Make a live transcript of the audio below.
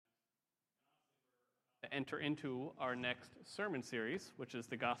to enter into our next sermon series, which is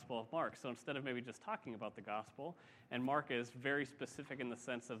the Gospel of Mark. So instead of maybe just talking about the Gospel, and Mark is very specific in the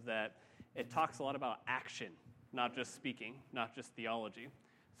sense of that it talks a lot about action, not just speaking, not just theology.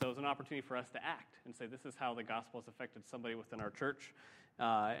 So it's an opportunity for us to act and say this is how the Gospel has affected somebody within our church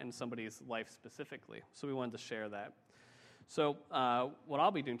and somebody's life specifically. So we wanted to share that. So what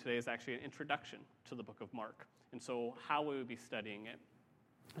I'll be doing today is actually an introduction to the book of Mark, and so how we would be studying it.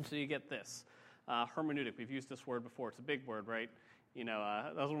 And so you get this. Hermeneutic, we've used this word before. It's a big word, right? You know,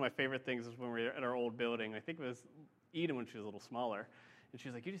 that was one of my favorite things is when we were at our old building. I think it was Eden when she was a little smaller. And she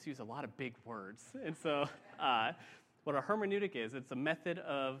was like, you just use a lot of big words. And so what a hermeneutic is, it's a method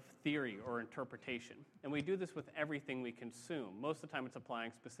of theory or interpretation. And we do this with everything we consume. Most of the time it's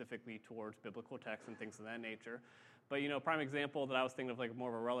applying specifically towards biblical texts and things of that nature. But, you know, a prime example that I was thinking of, like more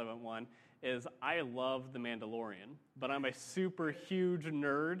of a relevant one, is I love The Mandalorian, but I'm a super huge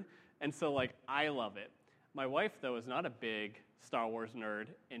nerd, and so, like, I love it. My wife, though, is not a big Star Wars nerd,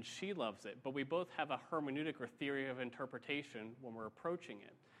 and she loves it, but we both have a hermeneutic or theory of interpretation when we're approaching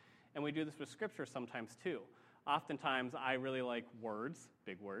it. And we do this with Scripture sometimes, too. Oftentimes, I really like words,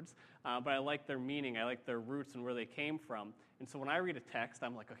 big words, but I like their meaning, I like their roots and where they came from. And so when I read a text,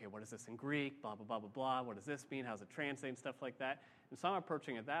 I'm like, okay, what is this in Greek, blah, blah, blah, blah, blah, what does this mean, how's it translate, and stuff like that. And so I'm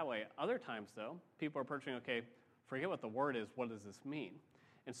approaching it that way. Other times, though, people are approaching, okay, forget what the word is, what does this mean?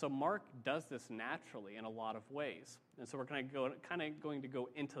 And so Mark does this naturally in a lot of ways. And so we're kind of going to go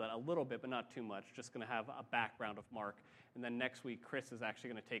into that a little bit, but not too much, just going to have a background of Mark. And then next week, Chris is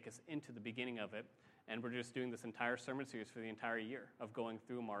actually going to take us into the beginning of it. And we're just doing this entire sermon series for the entire year of going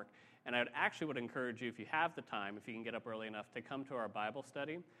through Mark. And I would encourage you, if you have the time, if you can get up early enough, to come to our Bible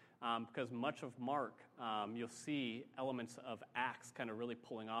study, because much of Mark, you'll see elements of Acts kind of really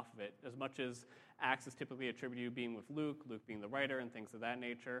pulling off of it. As much as Acts is typically attributed to being with Luke being the writer and things of that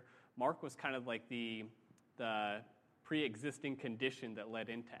nature, Mark was kind of like the pre-existing condition that led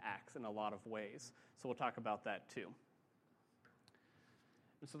into Acts in a lot of ways. So we'll talk about that too.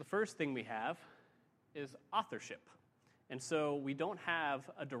 And so the first thing we have is authorship. And so we don't have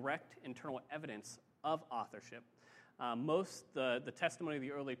a direct internal evidence of authorship. The testimony of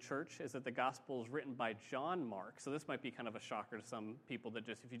the early church is that the gospel is written by John Mark. So this might be kind of a shocker to some people that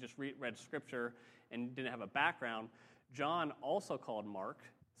if you just read scripture and didn't have a background, John also called Mark.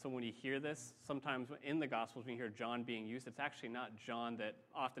 So when you hear this, sometimes in the Gospels when you hear John being used, it's actually not John that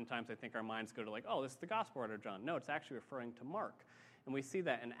oftentimes I think our minds go to like, oh, this is the gospel writer John. No, it's actually referring to Mark. And we see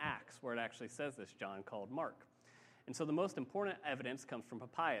that in Acts where it actually says this, John called Mark. And so the most important evidence comes from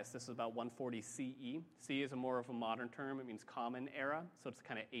Papias. This is about 140 CE. CE is more of a modern term. It means common era, so it's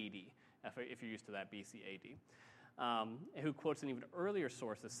kind of AD, if you're used to that, BC AD. Who quotes an even earlier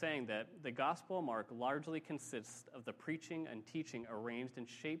source as saying that the Gospel of Mark largely consists of the preaching and teaching arranged and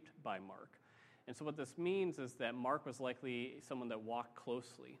shaped by Mark. And so what this means is that Mark was likely someone that walked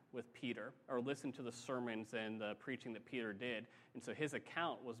closely with Peter or listened to the sermons and the preaching that Peter did. And so his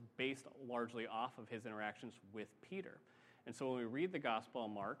account was based largely off of his interactions with Peter. And so when we read the Gospel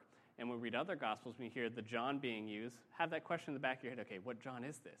of Mark and we read other Gospels, we hear the John being used, have that question in the back of your head, okay, what John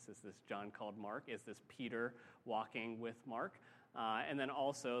is this? Is this John called Mark? Is this Peter walking with Mark? And then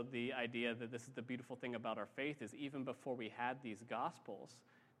also the idea that this is the beautiful thing about our faith is even before we had these Gospels,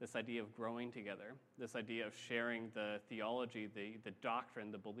 this idea of growing together, this idea of sharing the theology, the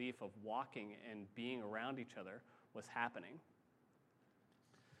doctrine, the belief of walking and being around each other was happening.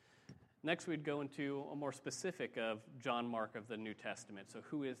 Next, we'd go into a more specific of John Mark of the New Testament. So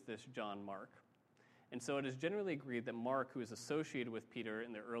who is this John Mark? And so it is generally agreed that Mark, who is associated with Peter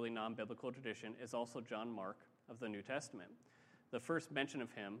in the early non-biblical tradition, is also John Mark of the New Testament. The first mention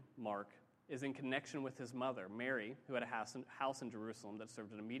of him, Mark, is in connection with his mother, Mary, who had a house in Jerusalem that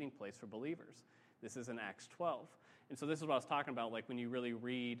served as a meeting place for believers. This is in Acts 12. And so this is what I was talking about, like when you really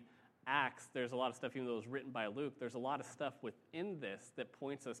read Acts, there's a lot of stuff, even though it was written by Luke, there's a lot of stuff within this that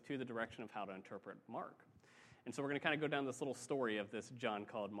points us to the direction of how to interpret Mark. And so we're going to kind of go down this little story of this John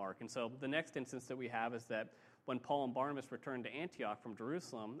called Mark. And so the next instance that we have is that when Paul and Barnabas returned to Antioch from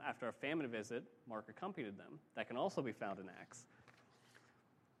Jerusalem after a famine visit, Mark accompanied them. That can also be found in Acts.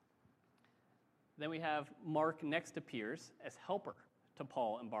 Then we have Mark next appears as helper to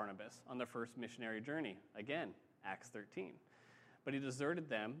Paul and Barnabas on their first missionary journey. Again, Acts 13. But he deserted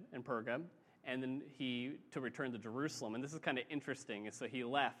them in Perga, and then to return to Jerusalem. And this is kind of interesting. So he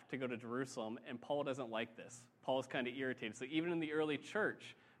left to go to Jerusalem, and Paul doesn't like this. Paul is kind of irritated. So even in the early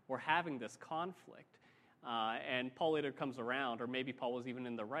church, we're having this conflict. And Paul later comes around, or maybe Paul was even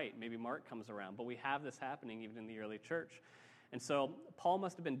in the right. Maybe Mark comes around. But we have this happening even in the early church. And so Paul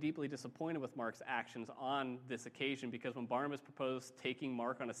must have been deeply disappointed with Mark's actions on this occasion, because when Barnabas proposed taking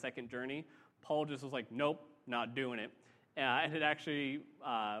Mark on a second journey, Paul just was like, nope, not doing it. And it actually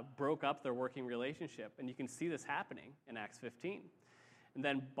broke up their working relationship. And you can see this happening in Acts 15. And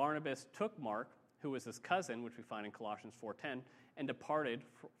then Barnabas took Mark, who was his cousin, which we find in Colossians 4:10, and departed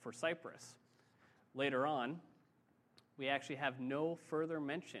for Cyprus. Later on, we actually have no further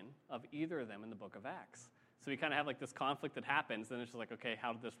mention of either of them in the book of Acts. So we kind of have like this conflict that happens, and it's just like, okay,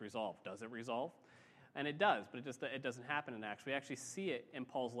 how did this resolve? Does it resolve? And it does, but it doesn't happen in Acts. We actually see it in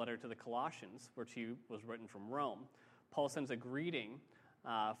Paul's letter to the Colossians, which he was written from Rome. Paul sends a greeting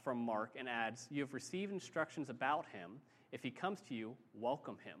from Mark and adds, "You have received instructions about him. If he comes to you,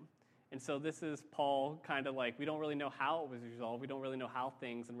 welcome him." And so this is Paul kind of like, we don't really know how it was resolved. We don't really know how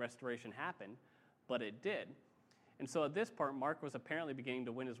things in restoration happened, but it did. And so at this part, Mark was apparently beginning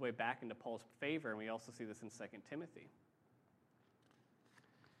to win his way back into Paul's favor, and we also see this in 2 Timothy.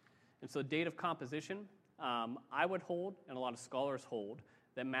 And so date of composition, I would hold, and a lot of scholars hold,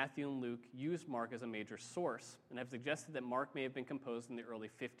 that Matthew and Luke used Mark as a major source, and have suggested that Mark may have been composed in the early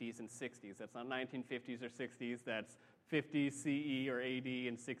 50s and 60s. That's not 1950s or 60s, that's 50s CE or AD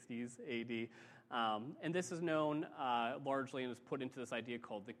and 60s AD. And this is known largely and is put into this idea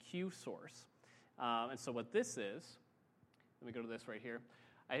called the Q source. And so what this is, let me go to this right here.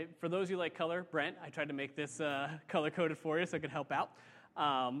 For those of you like color, Brent, I tried to make this color-coded for you so it could help out.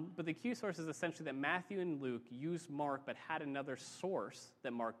 But the Q source is essentially that Matthew and Luke used Mark but had another source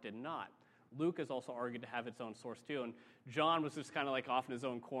that Mark did not. Luke has also argued to have its own source too, and John was just kind of like off in his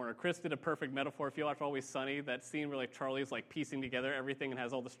own corner. Chris did a perfect metaphor. If you watch Always Sunny, that scene where like Charlie's like piecing together everything and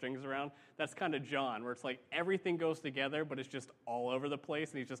has all the strings around, that's kind of John, where it's like everything goes together, but it's just all over the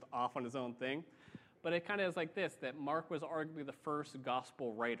place, and he's just off on his own thing. But it kind of is like this, that Mark was arguably the first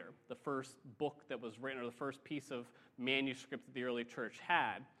gospel writer, the first book that was written, or the first piece of manuscript that the early church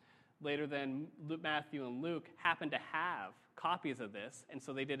had. Later then, Matthew and Luke happened to have copies of this, and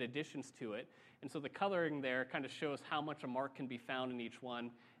so they did additions to it. And so the coloring there kind of shows how much a mark can be found in each one,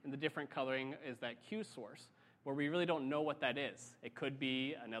 and the different coloring is that Q source, where we really don't know what that is. It could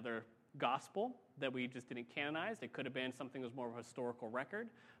be another gospel that we just didn't canonize. It could have been something that was more of a historical record.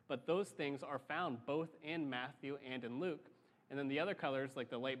 But those things are found both in Matthew and in Luke. And then the other colors, like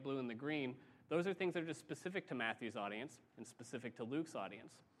the light blue and the green, those are things that are just specific to Matthew's audience and specific to Luke's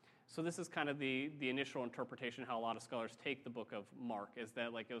audience. So this is kind of the initial interpretation, how a lot of scholars take the book of Mark, is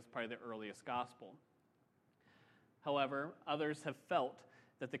that like it was probably the earliest gospel. However, others have felt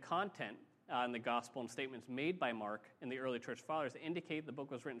that the content in the gospel and statements made by Mark and the early church fathers indicate the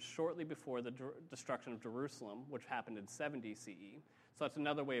book was written shortly before the destruction of Jerusalem, which happened in 70 CE. So that's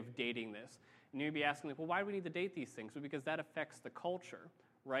another way of dating this. And you'd be asking, like, well, why do we need to date these things? Well, because that affects the culture,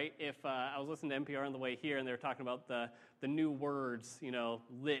 right? If I was listening to NPR on the way here, and they were talking about the new words, you know,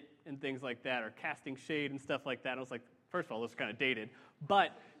 lit and things like that, or casting shade and stuff like that. And I was like, first of all, this is kind of dated.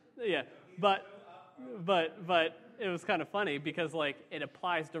 But, yeah, but it was kind of funny because, like, it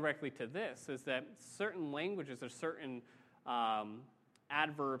applies directly to this, is that certain languages or certain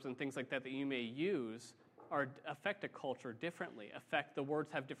adverbs and things like that that you may use affect a culture differently, the words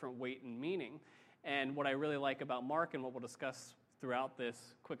have different weight and meaning. And what I really like about Mark, and what we'll discuss throughout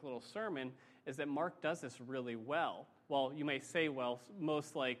this quick little sermon, is that Mark does this really well. Well, you may say, well,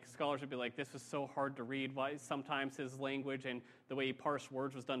 most like scholars would be like, this was so hard to read. Why sometimes his language and the way he parsed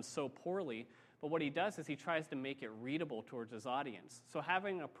words was done so poorly. But what he does is he tries to make it readable towards his audience. So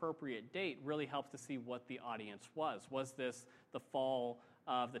having an appropriate date really helps to see what the audience was. Was this the fall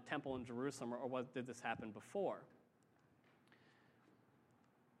of the temple in Jerusalem, or did this happen before?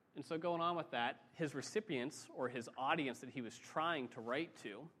 And so going on with that, his recipients, or his audience that he was trying to write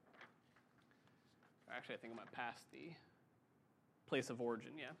to, actually I think I'm going to pass the place of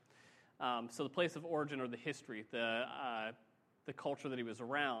origin, yeah. So the place of origin, or the history, the culture that he was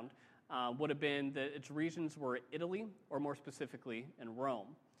around, would have been that its regions were Italy, or more specifically in Rome.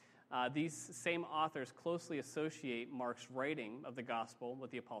 These same authors closely associate Mark's writing of the gospel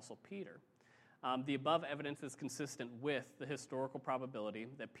with the Apostle Peter. The above evidence is consistent with the historical probability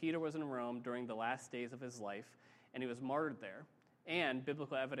that Peter was in Rome during the last days of his life, and he was martyred there, and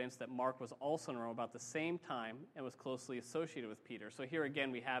biblical evidence that Mark was also in Rome about the same time and was closely associated with Peter. So here again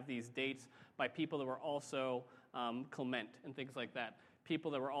we have these dates by people that were also Clement and things like that.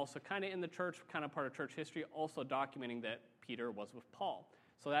 People that were also kind of in the church, kind of part of church history, also documenting that Peter was with Paul.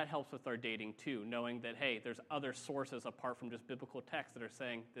 So that helps with our dating too, knowing that, hey, there's other sources apart from just biblical texts that are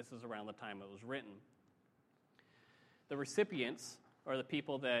saying this is around the time it was written. The recipients, or the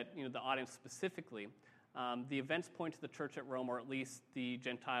people that, you know, the audience specifically, the events point to the church at Rome, or at least the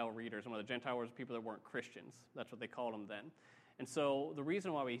Gentile readers. And when the Gentile readers were people that weren't Christians, that's what they called them then. And so the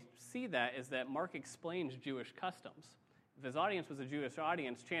reason why we see that is that Mark explains Jewish customs. If his audience was a Jewish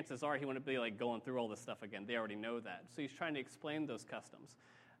audience, chances are he wouldn't be like going through all this stuff again. They already know that. So he's trying to explain those customs.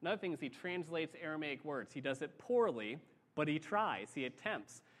 Another thing is he translates Aramaic words. He does it poorly, but he tries. He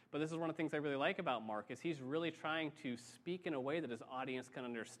attempts. But this is one of the things I really like about Mark is he's really trying to speak in a way that his audience can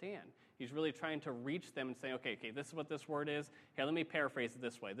understand. He's really trying to reach them and say, okay, this is what this word is. Here, let me paraphrase it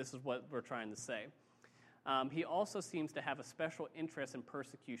this way. This is what we're trying to say. He also seems to have a special interest in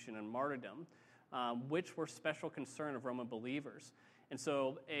persecution and martyrdom, which were special concern of Roman believers. And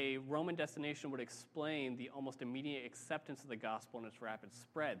so a Roman destination would explain the almost immediate acceptance of the gospel and its rapid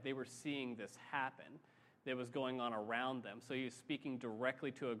spread. They were seeing this happen that was going on around them. So he was speaking directly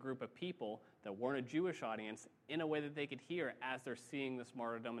to a group of people that weren't a Jewish audience in a way that they could hear as they're seeing this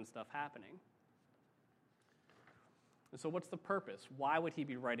martyrdom and stuff happening. And so what's the purpose? Why would he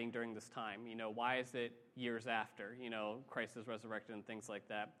be writing during this time? Why is it years after, Christ is resurrected and things like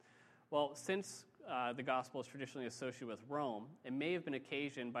that? Well, since the gospel is traditionally associated with Rome, it may have been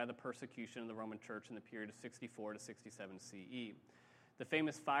occasioned by the persecution of the Roman church in the period of 64 to 67 CE. The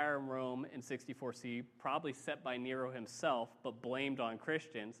famous fire in Rome in 64 CE, probably set by Nero himself, but blamed on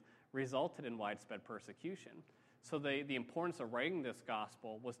Christians, resulted in widespread persecution. So the importance of writing this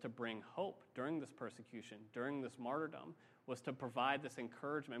gospel was to bring hope during this persecution, during this martyrdom, was to provide this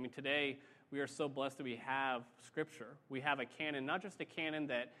encouragement. I mean, today we are so blessed that we have Scripture. We have a canon, not just a canon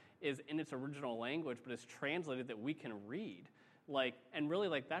that is in its original language, but is translated that we can read. And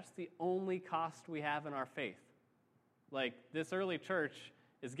really, that's the only cost we have in our faith. This early church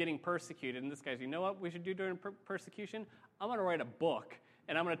is getting persecuted, and this guy's, you know what we should do during persecution? I'm going to write a book,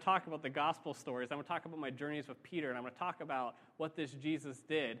 and I'm going to talk about the gospel stories. I'm going to talk about my journeys with Peter, and I'm going to talk about what this Jesus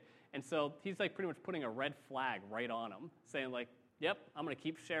did. And so he's pretty much putting a red flag right on him, saying yep, I'm going to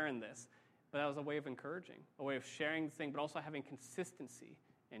keep sharing this. But that was a way of encouraging, a way of sharing the thing, but also having consistency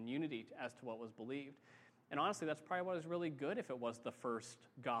and unity as to what was believed. And honestly, that's probably what was really good if it was the first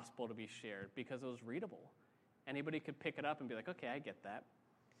gospel to be shared, because it was readable. Anybody could pick it up and be like, okay, I get that.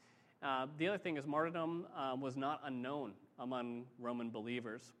 The other thing is martyrdom was not unknown among Roman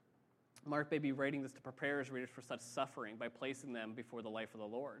believers. Mark may be writing this to prepare his readers for such suffering by placing them before the life of the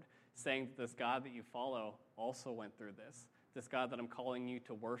Lord, saying that this God that you follow also went through this. This God that I'm calling you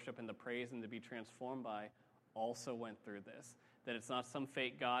to worship and to praise and to be transformed by also went through this. That it's not some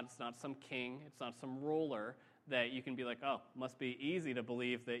fake God, it's not some king, it's not some ruler that you can be like, oh, must be easy to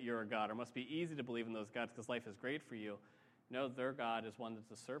believe that you're a God, or must be easy to believe in those gods because life is great for you. No, their God is one that's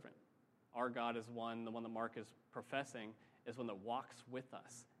a servant. Our God is the one that Mark is professing, is one that walks with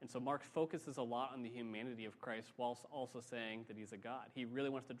us. And so Mark focuses a lot on the humanity of Christ whilst also saying that he's a God. He really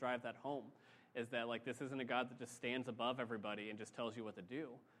wants to drive that home, is that this isn't a God that just stands above everybody and just tells you what to do,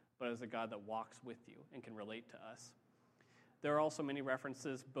 but is a God that walks with you and can relate to us. There are also many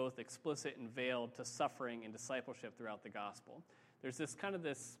references, both explicit and veiled, to suffering and discipleship throughout the gospel. There's this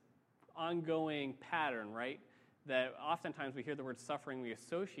ongoing pattern, right? That oftentimes we hear the word suffering, we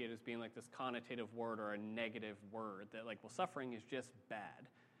associate as being this connotative word or a negative word, that suffering is just bad.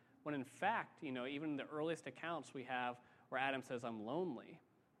 When in fact, even in the earliest accounts we have where Adam says, I'm lonely,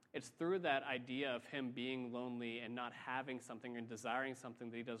 it's through that idea of him being lonely and not having something and desiring something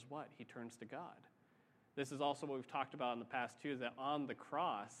that he does what? He turns to God. This is also what we've talked about in the past too, that on the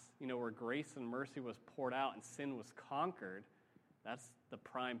cross, where grace and mercy was poured out and sin was conquered, that's the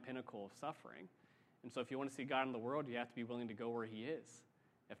prime pinnacle of suffering. And so if you want to see God in the world, you have to be willing to go where he is.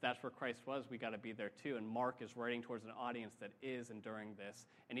 If that's where Christ was, we got to be there too. And Mark is writing towards an audience that is enduring this.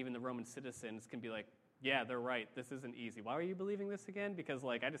 And even the Roman citizens can be like, yeah, they're right. This isn't easy. Why are you believing this again? Because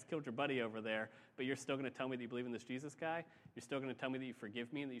I just killed your buddy over there, but you're still going to tell me that you believe in this Jesus guy? You're still going to tell me that you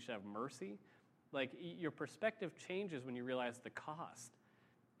forgive me and that you should have mercy? Your perspective changes when you realize the cost.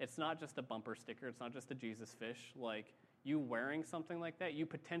 It's not just a bumper sticker. It's not just a Jesus fish. You wearing something like that, you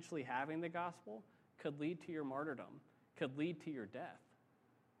potentially having the gospel could lead to your martyrdom, could lead to your death.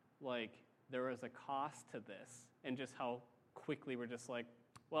 There is a cost to this, and just how quickly we're just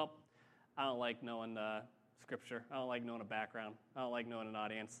well, I don't like knowing Scripture. I don't like knowing a background. I don't like knowing an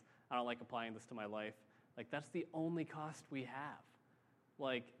audience. I don't like applying this to my life. That's the only cost we have.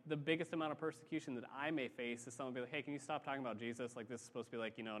 The biggest amount of persecution that I may face is someone be like, hey, can you stop talking about Jesus? This is supposed to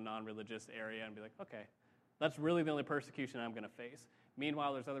be a non-religious area, and be like, okay, that's really the only persecution I'm going to face.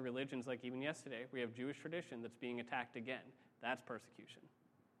 Meanwhile, there's other religions, even yesterday, we have Jewish tradition that's being attacked again. That's persecution.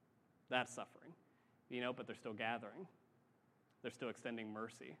 That's suffering. But they're still gathering. They're still extending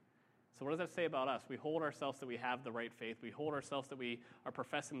mercy. So what does that say about us? We hold ourselves that we have the right faith. We hold ourselves that we are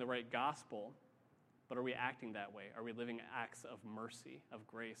professing the right gospel. But are we acting that way? Are we living acts of mercy, of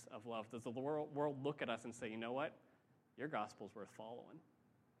grace, of love? Does the world look at us and say, you know what? your gospel's worth following.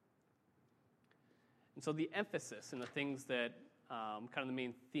 And so the emphasis and the things that, kind of the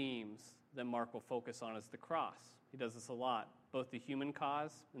main themes that Mark will focus on is the cross. He does this a lot. Both the human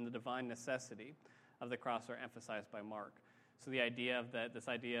cause and the divine necessity of the cross are emphasized by Mark. So the idea of that, this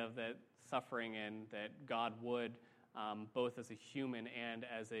idea of that suffering and that God would, both as a human and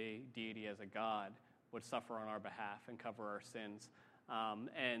as a deity, as a God, would suffer on our behalf and cover our sins.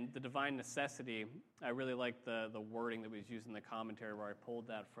 And the divine necessity, I really like the wording that was used in the commentary where I pulled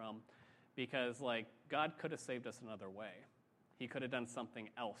that from, because like God could have saved us another way. He could have done something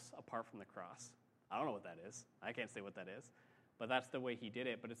else apart from the cross. I don't know what that is. I can't say what that is. But that's the way he did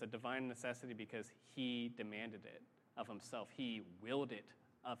it. But it's a divine necessity because he demanded it of himself. He willed it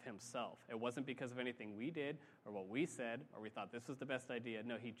of himself. It wasn't because of anything we did or what we said or we thought this was the best idea.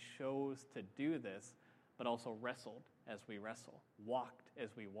 No, he chose to do this, but also wrestled as we wrestle, walked as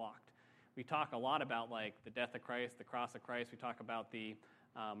we walked. We talk a lot about like the death of Christ, the cross of Christ. We talk about the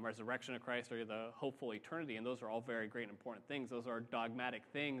resurrection of Christ or the hopeful eternity, and those are all very great and important things. Those are dogmatic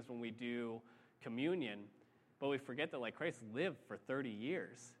things when we do communion, but we forget that like Christ lived for 30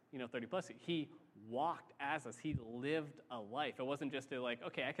 years, 30 plus. He walked as us. He lived a life. It wasn't just like,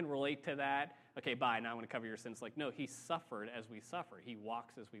 okay, I can relate to that. Okay, bye, now I'm going to cover your sins. Like, no, he suffered as we suffer. He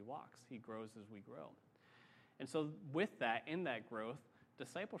walks as we walk. He grows as we grow. And so with that, in that growth,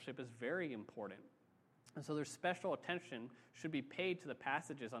 discipleship is very important. And so there's special attention should be paid to the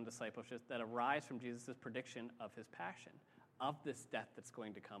passages on discipleship that arise from Jesus' prediction of his passion, of this death that's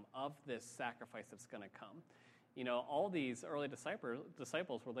going to come, of this sacrifice that's going to come. All these early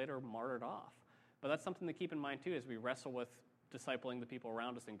disciples were later martyred off. But that's something to keep in mind, too, as we wrestle with discipling the people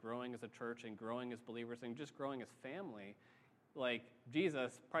around us and growing as a church and growing as believers and just growing as family. Like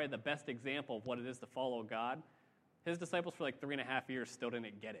Jesus, probably the best example of what it is to follow God, his disciples for like 3.5 years still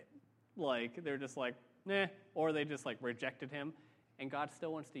didn't get it. Like, they're just like, nah, or they just like rejected him, and God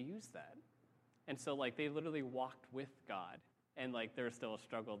still wants to use that. And so like they literally walked with God, and like there's still a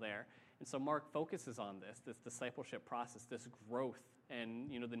struggle there. And so Mark focuses on this discipleship process, this growth, and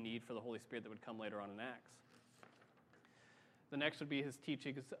the need for the Holy Spirit that would come later on in Acts. The next would be his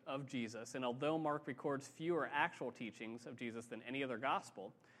teachings of Jesus. And although Mark records fewer actual teachings of Jesus than any other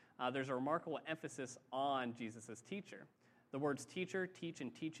gospel, there's a remarkable emphasis on Jesus' teacher. The words teacher, teach,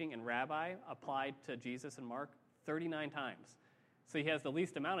 and teaching, and rabbi applied to Jesus and Mark 39 times. So he has the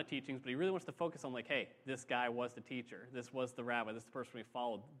least amount of teachings, but he really wants to focus on like, hey, this guy was the teacher. This was the rabbi. This is the person we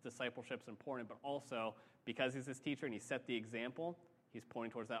followed. Discipleship's important, but also because he's his teacher and he set the example, he's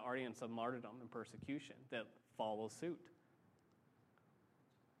pointing towards that audience of martyrdom and persecution that follows suit.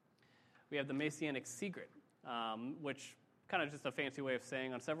 We have the Messianic secret, which kind of just a fancy way of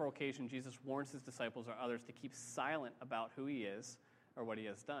saying on several occasions Jesus warns his disciples or others to keep silent about who he is or what he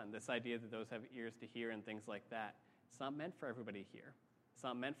has done. This idea that those have ears to hear and things like that. It's not meant for everybody to hear. It's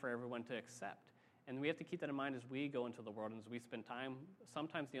not meant for everyone to accept. And we have to keep that in mind as we go into the world and as we spend time.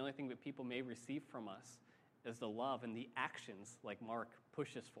 Sometimes the only thing that people may receive from us is the love and the actions like Mark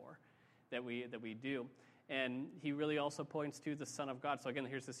pushes for that we do. And he really also points to the Son of God. So again,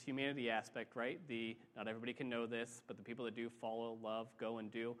 here's this humanity aspect, right? Not everybody can know this, but the people that do follow, love, go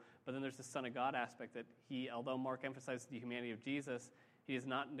and do. But then there's the Son of God aspect that although Mark emphasizes the humanity of Jesus, he does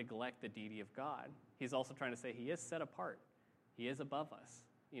not neglect the deity of God. He's also trying to say he is set apart. He is above us.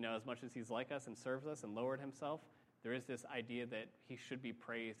 As much as he's like us and serves us and lowered himself, there is this idea that he should be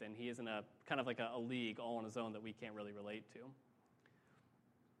praised and he is in a kind of like a league all on his own that we can't really relate to.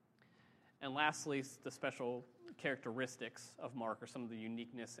 And lastly, the special characteristics of Mark, or some of the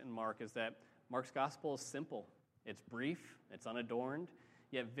uniqueness in Mark, is that Mark's gospel is simple. It's brief, it's unadorned,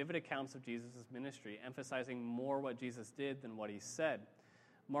 yet vivid accounts of Jesus' ministry, emphasizing more what Jesus did than what he said.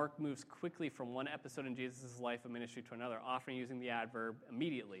 Mark moves quickly from one episode in Jesus' life of ministry to another, often using the adverb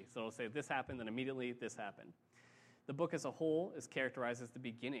immediately. So it'll say this happened, then immediately this happened. The book as a whole is characterized as the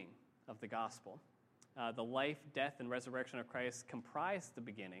beginning of the gospel. The life, death, and resurrection of Christ comprise the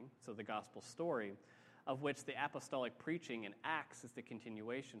beginning, so the gospel story, of which the apostolic preaching in Acts is the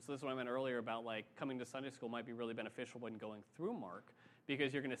continuation. So this is what I meant earlier about like coming to Sunday school might be really beneficial when going through Mark,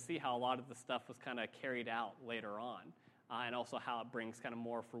 because you're going to see how a lot of the stuff was kind of carried out later on, and also how it brings kind of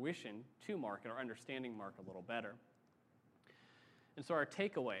more fruition to Mark and our understanding Mark a little better. And so our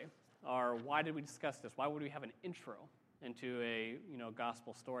takeaway, why did we discuss this? Why would we have an intro into a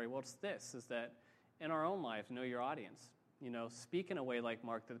gospel story? Well, it's this, is that in our own lives, know your audience. Speak in a way like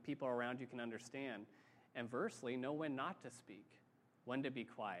Mark that the people around you can understand. And versely, know when not to speak, when to be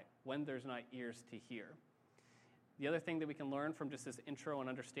quiet, when there's not ears to hear. The other thing that we can learn from just this intro and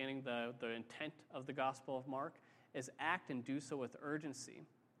understanding the intent of the Gospel of Mark is act and do so with urgency.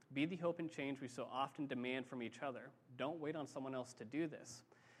 Be the hope and change we so often demand from each other. Don't wait on someone else to do this.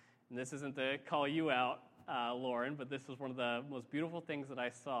 And this isn't to call you out, Lauren, but this was one of the most beautiful things that I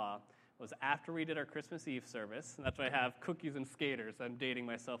saw was after we did our Christmas Eve service, and that's why I have cookies and skaters. I'm dating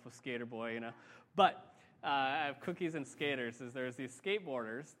myself with Skater Boy, But I have cookies and skaters. There's these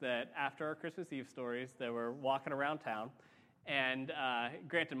skateboarders that after our Christmas Eve stories, they were walking around town. And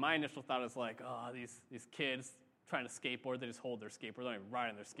granted, my initial thought was like, oh, these kids trying to skateboard, they just hold their skateboard. They're not even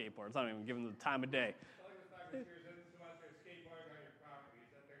riding their skateboards. I don't even give them the time of day.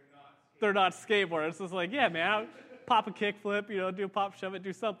 They're not skateboarders. It's just like, yeah, man, pop a kickflip, do a pop shove it,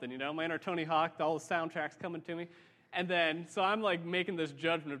 do something, My inner Tony Hawk, all the soundtracks coming to me. And then, so I'm like making this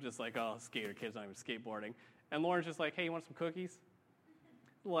judgment of just like, oh, skater kids not even skateboarding. And Lauren's just like, hey, you want some cookies?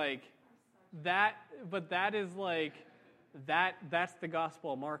 Like, that, but that is like, that's the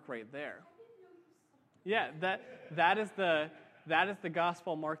Gospel of Mark right there. Yeah, that is the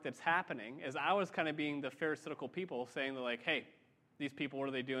Gospel of Mark that's happening, as I was kind of being the Pharisaical people saying that like, hey, these people, what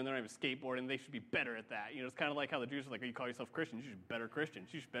are they doing? They're not even skateboarding. They should be better at that. It's kind of like how the Jews are like, oh, you call yourself Christians, you should be better Christians.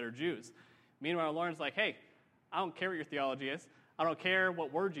 You should be better Jews. Meanwhile, Lauren's like, hey, I don't care what your theology is. I don't care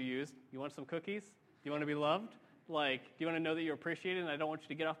what word you use. You want some cookies? Do you want to be loved? Like, do you want to know that you're appreciated and I don't want you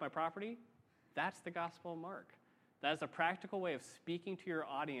to get off my property? That's the Gospel of Mark. That is a practical way of speaking to your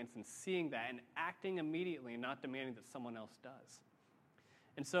audience and seeing that and acting immediately and not demanding that someone else does.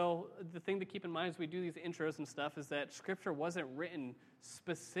 And so the thing to keep in mind as we do these intros and stuff is that Scripture wasn't written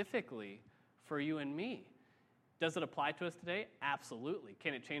specifically for you and me. Does it apply to us today? Absolutely.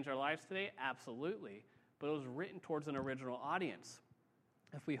 Can it change our lives today? Absolutely. But it was written towards an original audience.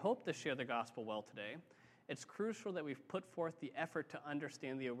 If we hope to share the gospel well today, it's crucial that we've put forth the effort to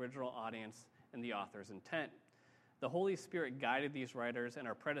understand the original audience and the author's intent. The Holy Spirit guided these writers and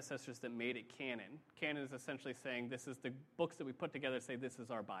our predecessors that made it canon. Canon is essentially saying this is the books that we put together to say this is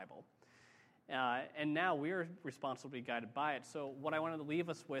our Bible. And now we are responsible to be guided by it. So what I wanted to leave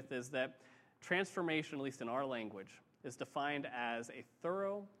us with is that transformation, at least in our language, is defined as a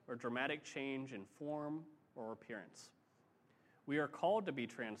thorough or dramatic change in form or appearance. We are called to be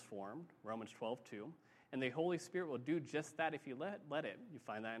transformed, Romans 12:2, and the Holy Spirit will do just that if you let it. You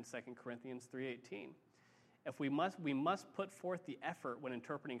find that in 2 Corinthians 3:18. If we must put forth the effort when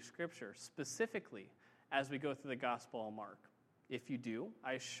interpreting Scripture, specifically as we go through the Gospel of Mark. If you do,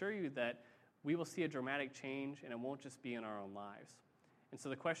 I assure you that we will see a dramatic change, and it won't just be in our own lives. And so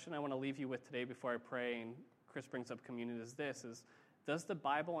the question I want to leave you with today before I pray and Chris brings up communion is this, does the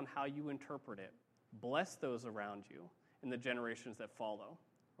Bible and how you interpret it bless those around you in the generations that follow,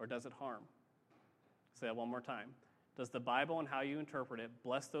 or does it harm? Say that one more time. Does the Bible and how you interpret it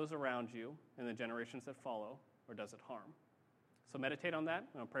bless those around you in the generations that follow, or does it harm? So meditate on that.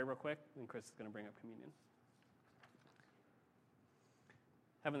 I'm going to pray real quick, and Chris is going to bring up communion.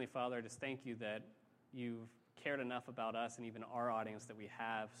 Heavenly Father, I just thank you that you've cared enough about us and even our audience that we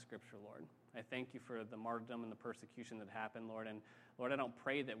have Scripture, Lord. I thank you for the martyrdom and the persecution that happened, Lord. And Lord, I don't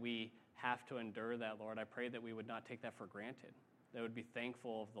pray that we have to endure that, Lord. I pray that we would not take that for granted, that would be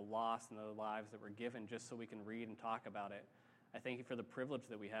thankful of the loss and the lives that were given just so we can read and talk about it. I thank you for the privilege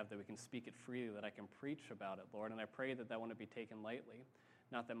that we have, that we can speak it freely, that I can preach about it, Lord. And I pray that that wouldn't be taken lightly.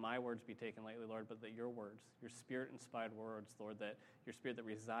 Not that my words be taken lightly, Lord, but that your words, your Spirit-inspired words, Lord, that your Spirit that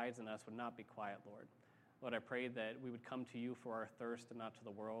resides in us would not be quiet, Lord. Lord, I pray that we would come to you for our thirst and not to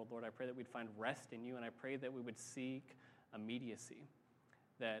the world. Lord, I pray that we'd find rest in you, and I pray that we would seek immediacy,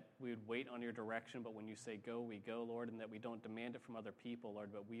 that we would wait on your direction, but when you say go, we go, Lord, and that we don't demand it from other people, Lord,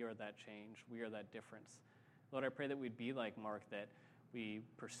 but we are that change. We are that difference. Lord, I pray that we'd be like Mark, that we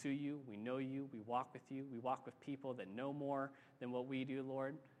pursue you, we know you, we walk with you, we walk with people that know more than what we do,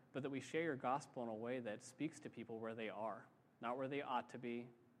 Lord, but that we share your gospel in a way that speaks to people where they are, not where they ought to be,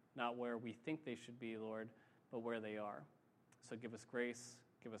 not where we think they should be, Lord, but where they are. So give us grace,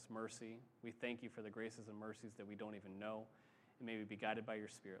 give us mercy. We thank you for the graces and mercies that we don't even know, and may we be guided by your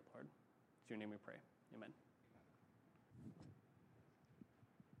Spirit, Lord. It's your name we pray. Amen.